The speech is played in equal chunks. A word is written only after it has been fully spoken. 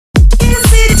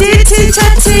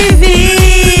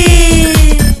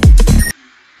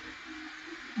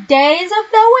days of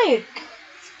the week.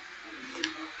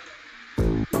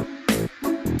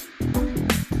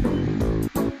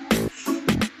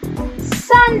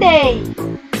 Sunday,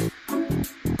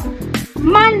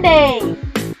 Monday,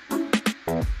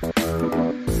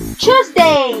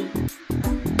 Tuesday,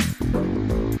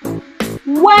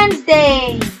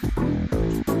 Wednesday,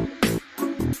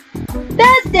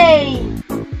 Thursday,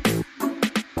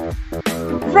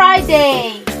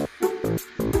 Friday,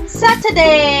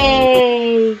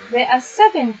 Saturday. There are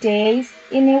 7 days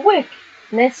in a week.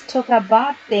 Let's talk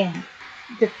about them.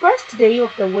 The first day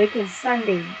of the week is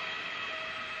Sunday.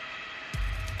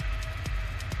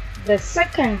 The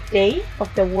second day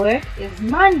of the week is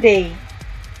Monday.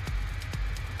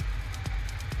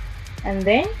 And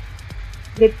then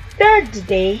the third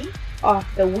day of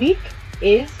the week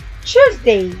is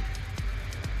Tuesday.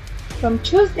 From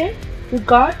Tuesday, we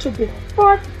go to the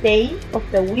fourth day of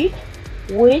the week,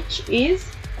 which is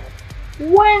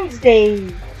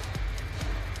Wednesday.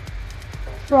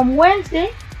 From Wednesday,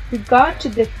 we go to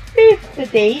the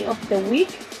fifth day of the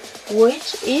week,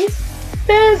 which is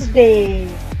Thursday.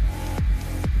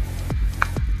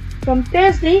 From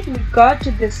Thursday, we go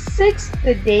to the sixth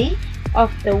day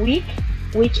of the week,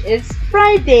 which is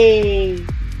Friday.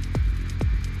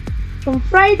 From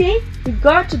Friday, we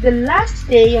go to the last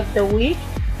day of the week,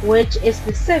 which is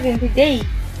the seventh day,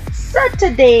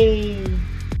 Saturday.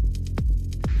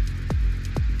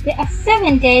 There are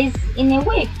 7 days in a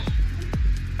week.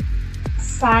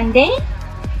 Sunday,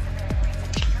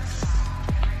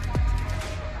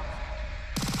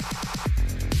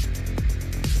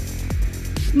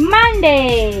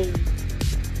 Monday,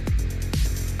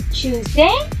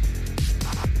 Tuesday,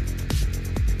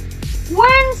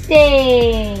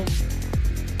 Wednesday,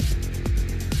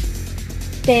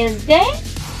 Thursday,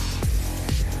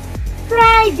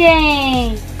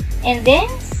 Friday, and then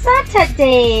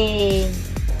Saturday.